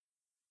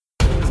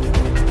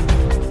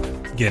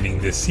getting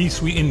the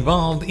C-suite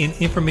involved in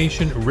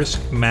information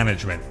risk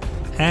management,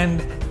 and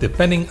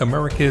defending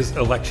America's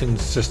election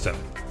system.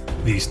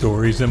 These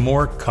stories and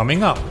more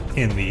coming up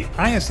in the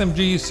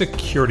ISMG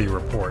Security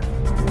Report.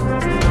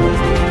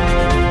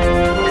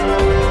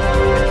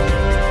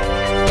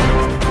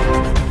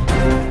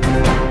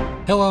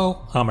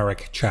 Hello, I'm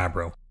Eric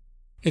Chabrow.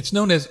 It's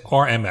known as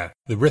RMF,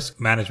 the Risk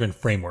Management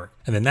Framework,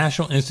 and the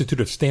National Institute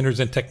of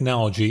Standards and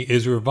Technology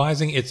is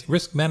revising its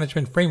risk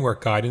management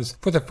framework guidance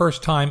for the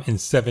first time in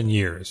 7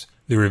 years.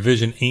 The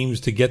revision aims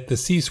to get the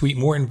C-suite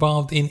more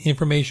involved in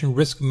information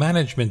risk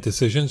management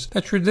decisions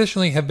that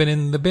traditionally have been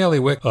in the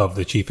bailiwick of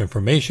the Chief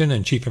Information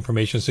and Chief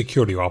Information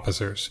Security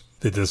Officers.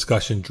 The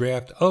discussion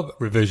draft of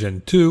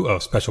Revision 2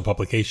 of Special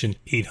Publication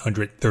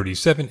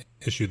 837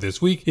 issued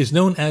this week is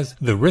known as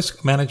the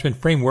Risk Management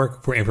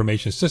Framework for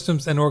Information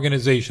Systems and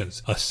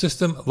Organizations, a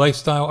system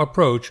lifestyle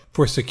approach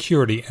for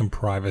security and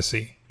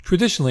privacy.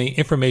 Traditionally,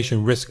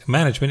 information risk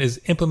management is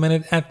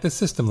implemented at the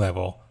system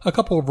level, a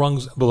couple of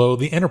rungs below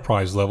the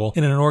enterprise level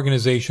in an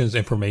organization's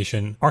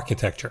information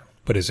architecture.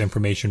 But as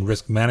information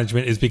risk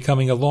management is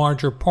becoming a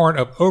larger part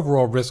of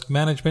overall risk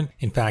management,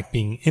 in fact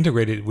being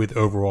integrated with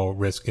overall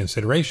risk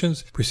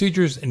considerations,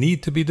 procedures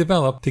need to be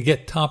developed to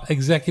get top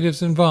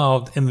executives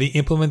involved in the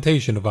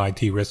implementation of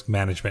IT risk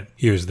management.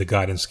 Here's the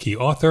guidance key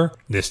author,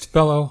 NIST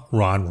fellow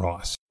Ron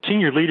Ross.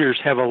 Senior leaders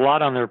have a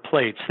lot on their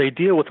plates. They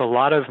deal with a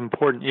lot of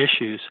important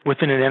issues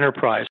within an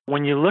enterprise.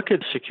 When you look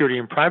at security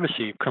and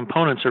privacy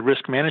components of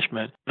risk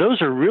management,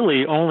 those are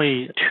really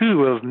only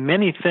two of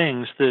many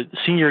things that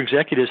senior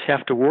executives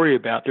have to worry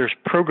about. There's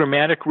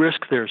programmatic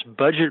risk, there's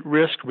budget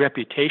risk,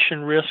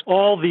 reputation risk.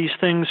 All these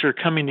things are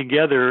coming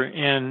together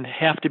and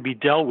have to be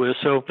dealt with.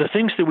 So the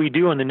things that we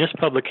do in the NIST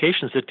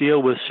publications that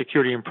deal with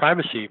security and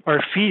privacy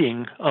are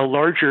feeding a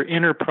larger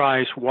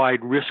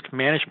enterprise-wide risk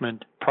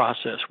management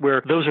process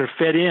where those are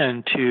fed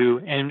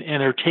into and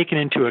are taken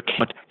into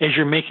account as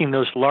you're making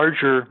those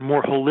larger,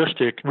 more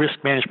holistic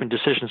risk management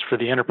decisions for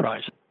the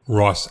enterprise.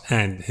 Ross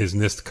and his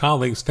NIST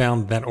colleagues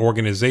found that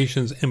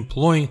organizations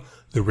employing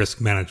the risk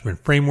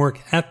management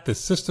framework at the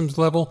systems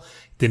level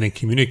didn't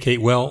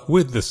communicate well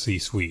with the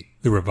C-suite.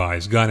 The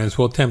revised guidance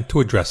will attempt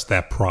to address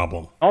that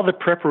problem. All the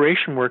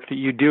preparation work that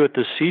you do at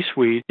the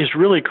C-suite is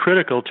really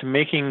critical to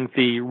making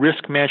the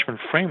risk management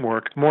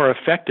framework more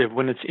effective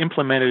when it's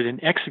implemented and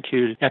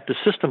executed at the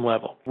system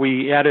level.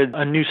 We added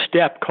a new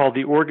step called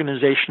the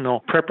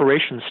organizational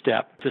preparation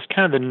step. It's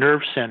kind of the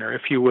nerve center,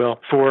 if you will,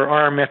 for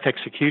RMF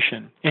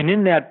execution. And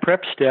in that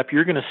prep step,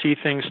 you're going to see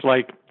things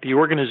like the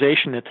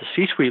organization at the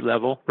C-suite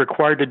level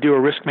required to do a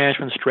risk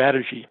management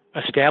strategy,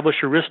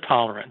 establish a risk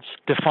tolerance,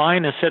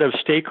 define a set of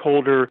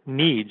stakeholder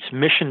needs,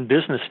 mission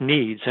business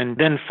needs, and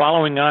then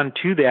following on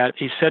to that,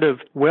 a set of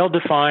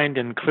well-defined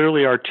and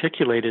clearly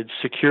articulated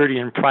security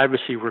and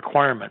privacy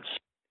requirements.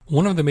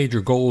 One of the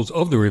major goals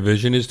of the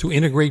revision is to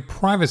integrate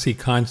privacy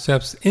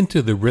concepts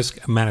into the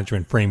risk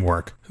management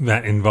framework.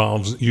 That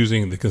involves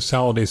using the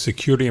Consolidated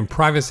Security and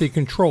Privacy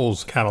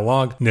Controls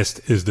catalog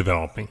NIST is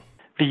developing.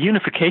 The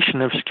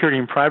unification of security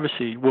and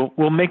privacy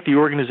will make the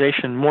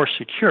organization more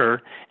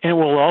secure, and it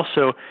will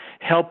also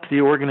help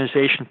the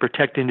organization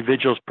protect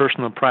individuals'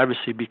 personal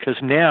privacy because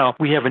now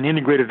we have an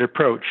integrated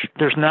approach.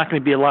 There's not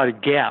going to be a lot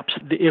of gaps.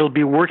 It'll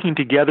be working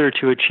together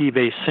to achieve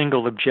a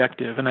single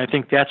objective, and I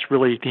think that's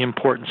really the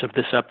importance of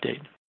this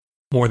update.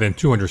 More than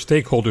 200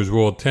 stakeholders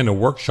will attend a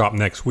workshop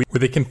next week where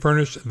they can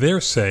furnish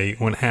their say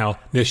on how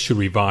NIST should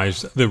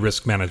revise the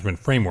risk management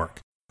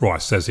framework.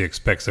 Ross says he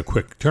expects a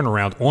quick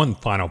turnaround on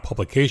final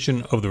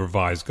publication of the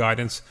revised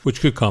guidance,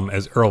 which could come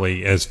as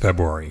early as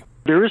February.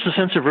 There is a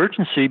sense of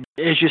urgency.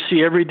 As you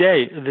see every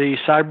day, the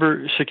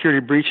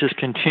cybersecurity breaches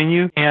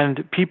continue,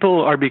 and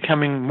people are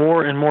becoming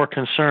more and more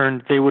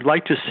concerned. They would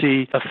like to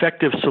see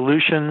effective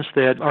solutions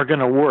that are going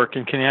to work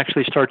and can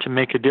actually start to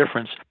make a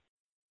difference.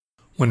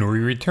 When we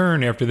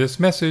return after this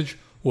message,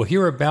 we'll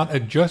hear about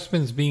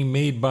adjustments being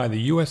made by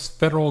the U.S.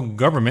 federal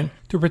government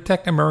to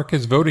protect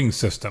America's voting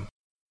system.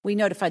 We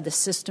notified the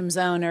systems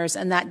owners,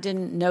 and that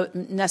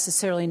didn't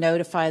necessarily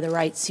notify the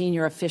right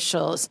senior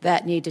officials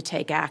that need to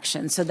take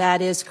action. So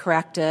that is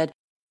corrected.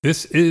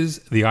 This is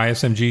the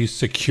ISMG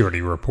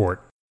Security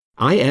Report.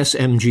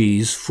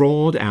 ISMG's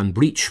Fraud and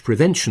Breach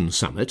Prevention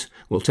Summit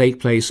will take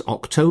place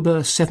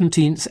October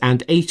 17th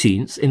and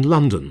 18th in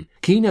London.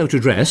 Keynote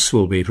address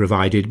will be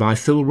provided by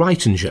Phil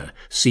Reitinger,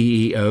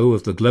 CEO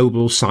of the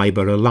Global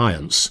Cyber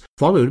Alliance,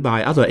 followed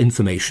by other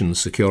information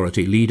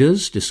security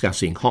leaders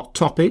discussing hot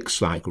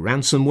topics like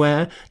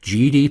ransomware,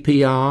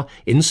 GDPR,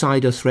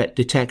 insider threat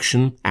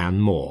detection,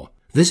 and more.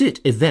 Visit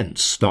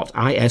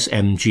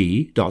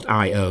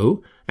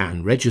events.ismg.io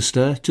and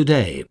register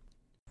today.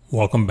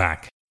 Welcome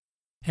back.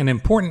 An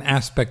important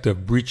aspect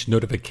of breach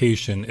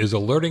notification is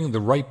alerting the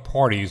right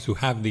parties who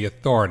have the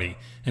authority,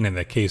 and in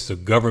the case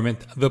of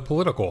government, the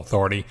political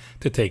authority,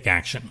 to take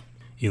action.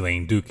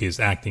 Elaine Duke is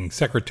acting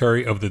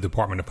secretary of the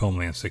Department of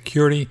Homeland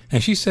Security,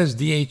 and she says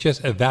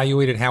DHS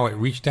evaluated how it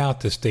reached out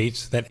to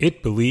states that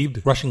it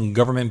believed Russian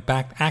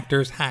government-backed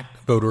actors hacked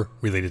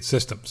voter-related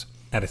systems.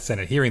 At a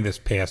Senate hearing this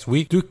past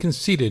week, Duke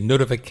conceded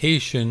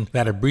notification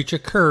that a breach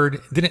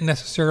occurred didn't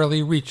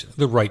necessarily reach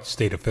the right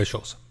state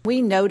officials.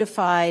 We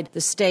notified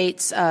the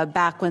states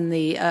back when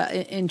the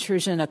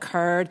intrusion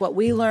occurred. What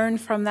we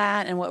learned from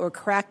that and what we're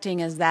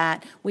correcting is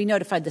that we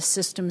notified the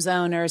systems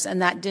owners,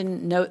 and that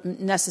didn't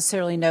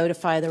necessarily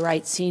notify the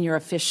right senior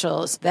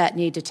officials that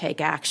need to take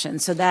action.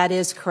 So that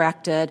is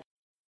corrected.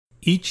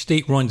 Each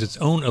state runs its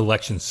own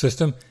election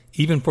system,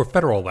 even for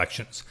federal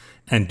elections.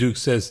 And Duke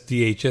says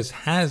DHS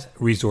has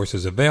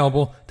resources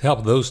available to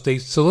help those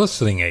states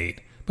soliciting aid,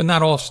 but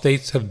not all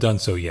states have done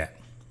so yet.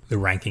 The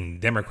ranking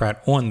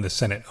Democrat on the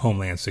Senate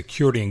Homeland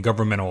Security and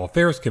Governmental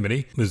Affairs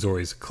Committee,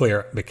 Missouri's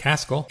Claire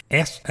McCaskill,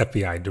 asked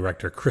FBI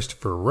Director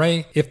Christopher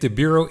Wray if the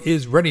Bureau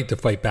is ready to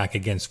fight back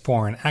against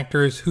foreign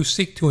actors who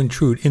seek to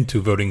intrude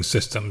into voting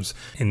systems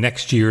in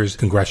next year's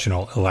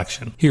congressional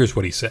election. Here's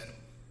what he said.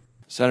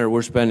 Senator,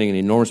 we're spending an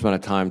enormous amount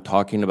of time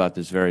talking about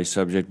this very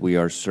subject. We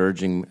are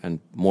surging and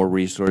more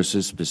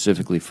resources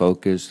specifically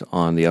focused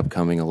on the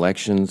upcoming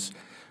elections.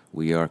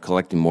 We are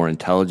collecting more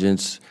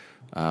intelligence.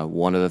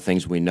 One of the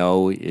things we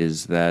know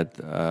is that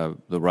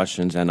the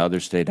Russians and other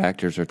state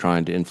actors are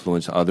trying to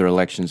influence other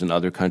elections in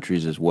other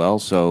countries as well.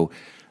 So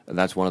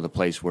that's one of the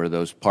places where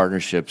those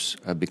partnerships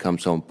have become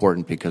so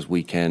important, because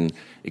we can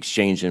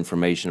exchange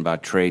information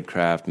about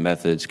tradecraft,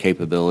 methods,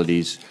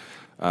 capabilities.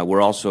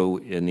 We're also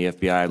in the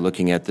FBI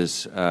looking at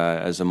this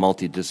as a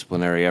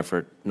multidisciplinary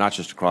effort, not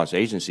just across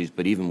agencies,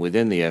 but even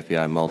within the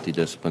FBI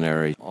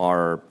multidisciplinary.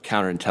 Our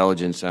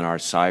counterintelligence and our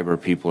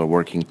cyber people are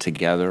working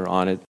together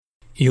on it.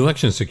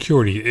 Election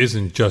security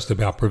isn't just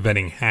about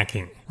preventing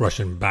hacking.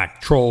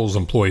 Russian-backed trolls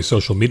employed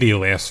social media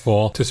last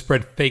fall to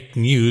spread fake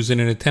news in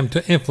an attempt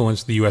to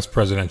influence the U.S.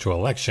 presidential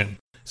election.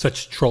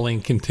 Such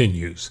trolling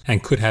continues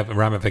and could have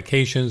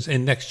ramifications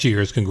in next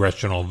year's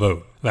congressional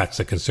vote. That's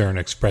a concern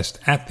expressed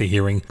at the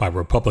hearing by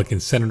Republican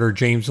Senator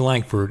James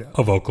Lankford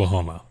of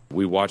Oklahoma.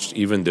 We watched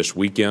even this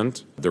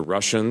weekend the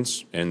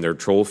Russians and their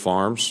troll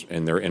farms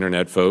and their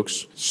internet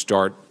folks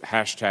start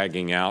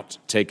hashtagging out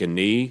Take a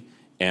Knee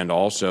and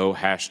also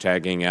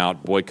hashtagging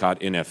out Boycott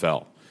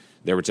NFL.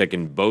 They were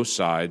taking both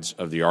sides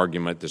of the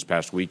argument this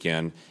past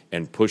weekend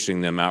and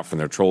pushing them out from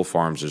their troll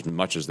farms as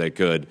much as they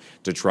could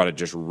to try to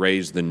just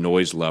raise the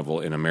noise level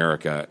in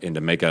America and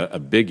to make a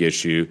big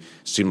issue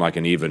seem like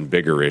an even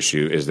bigger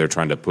issue as they're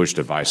trying to push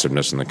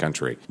divisiveness in the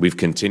country. We've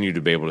continued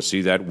to be able to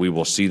see that. We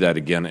will see that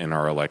again in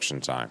our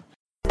election time.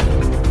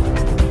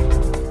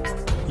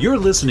 You're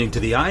listening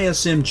to the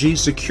ISMG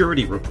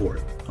Security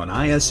Report on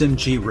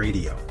ISMG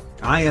Radio.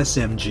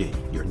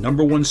 ISMG, your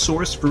number one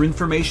source for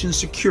information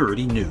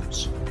security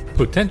news.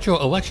 Potential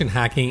election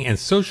hacking and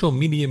social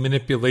media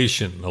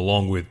manipulation,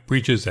 along with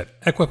breaches at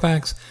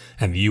Equifax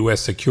and the U.S.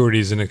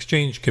 Securities and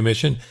Exchange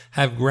Commission,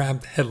 have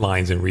grabbed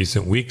headlines in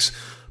recent weeks.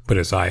 But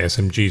as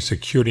ISMG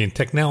Security and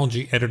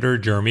Technology Editor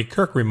Jeremy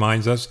Kirk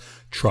reminds us,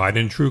 tried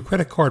and true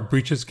credit card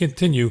breaches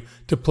continue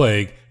to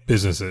plague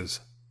businesses.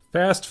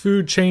 Fast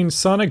food chain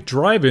Sonic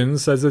Drive-In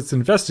says it's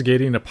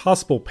investigating a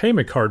possible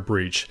payment card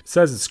breach. It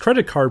says its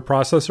credit card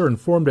processor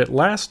informed it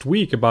last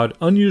week about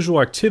unusual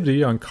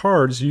activity on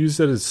cards used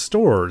at its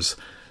stores.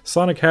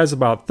 Sonic has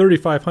about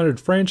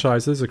 3,500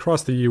 franchises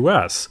across the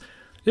U.S.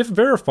 If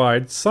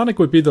verified, Sonic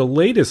would be the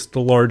latest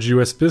large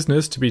U.S.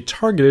 business to be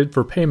targeted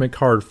for payment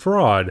card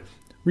fraud.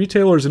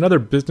 Retailers and other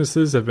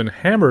businesses have been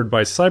hammered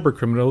by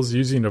cybercriminals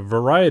using a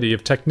variety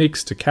of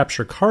techniques to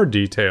capture card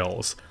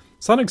details.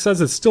 Sonic says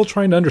it's still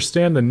trying to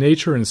understand the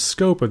nature and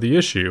scope of the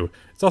issue.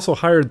 It's also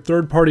hired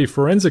third-party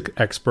forensic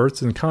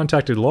experts and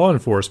contacted law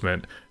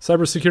enforcement.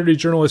 Cybersecurity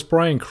journalist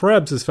Brian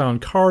Krebs has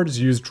found cards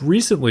used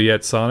recently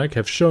at Sonic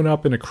have shown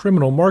up in a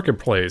criminal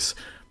marketplace.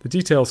 The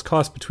details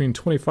cost between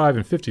 $25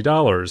 and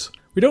 $50.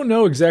 We don't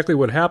know exactly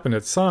what happened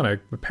at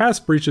Sonic, but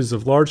past breaches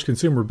of large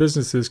consumer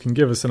businesses can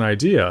give us an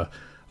idea.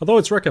 Although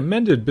it's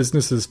recommended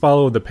businesses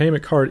follow the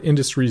payment card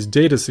industry's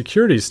data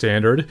security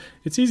standard,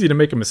 it's easy to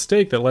make a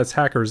mistake that lets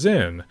hackers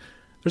in.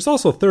 There's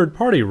also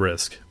third-party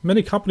risk.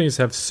 Many companies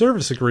have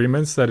service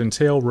agreements that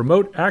entail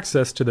remote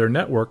access to their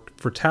network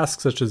for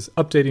tasks such as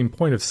updating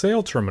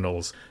point-of-sale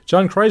terminals.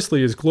 John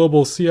Chrysley is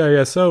global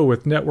CISO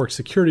with network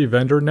security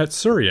vendor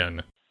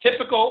NetSurian.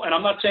 Typical, and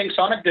I'm not saying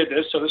Sonic did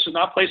this, so this is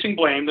not placing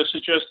blame. This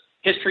is just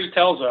history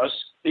tells us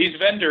these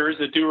vendors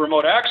that do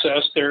remote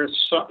access, they're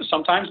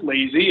sometimes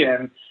lazy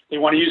and they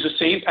want to use the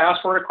same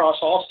password across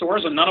all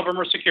stores, and none of them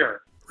are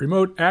secure.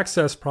 Remote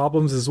access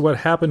problems is what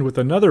happened with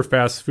another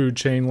fast food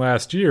chain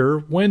last year,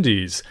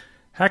 Wendy's.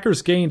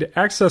 Hackers gained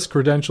access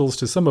credentials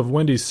to some of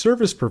Wendy's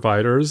service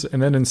providers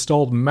and then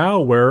installed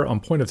malware on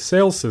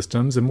point-of-sale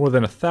systems in more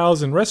than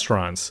 1,000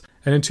 restaurants.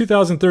 And in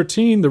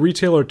 2013, the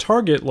retailer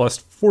Target lost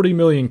 40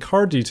 million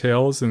card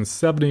details and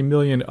 70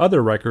 million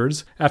other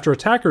records after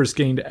attackers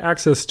gained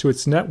access to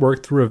its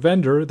network through a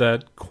vendor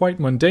that, quite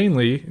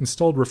mundanely,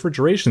 installed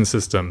refrigeration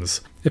systems.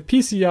 If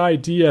PCI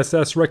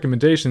DSS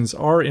recommendations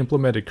are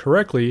implemented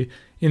correctly,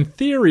 in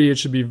theory it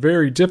should be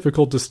very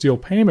difficult to steal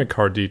payment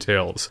card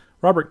details.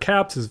 Robert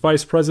Capps is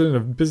Vice President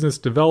of Business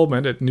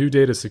Development at New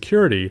Data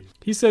Security.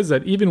 He says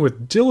that even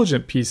with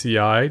diligent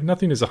PCI,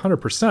 nothing is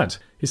 100%.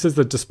 He says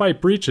that despite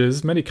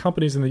breaches, many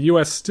companies in the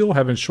U.S. still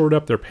haven't shored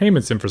up their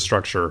payments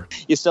infrastructure.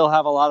 You still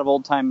have a lot of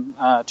old-time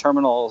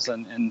terminals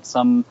and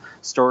some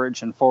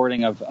storage and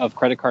forwarding of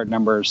credit card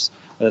numbers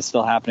that's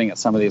still happening at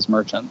some of these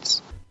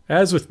merchants.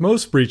 As with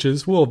most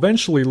breaches, we'll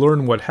eventually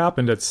learn what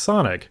happened at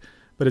Sonic,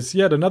 but it's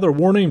yet another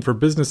warning for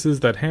businesses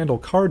that handle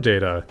card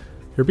data.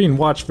 You're being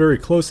watched very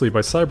closely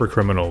by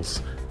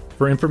cybercriminals.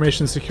 For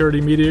Information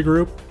Security Media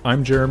Group,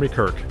 I'm Jeremy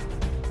Kirk.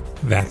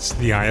 That's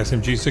the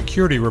ISMG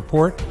Security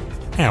Report.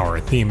 Our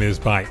theme is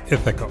by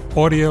Ithaca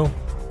Audio.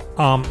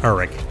 I'm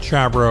Eric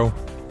Chabrow.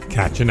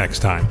 Catch you next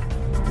time.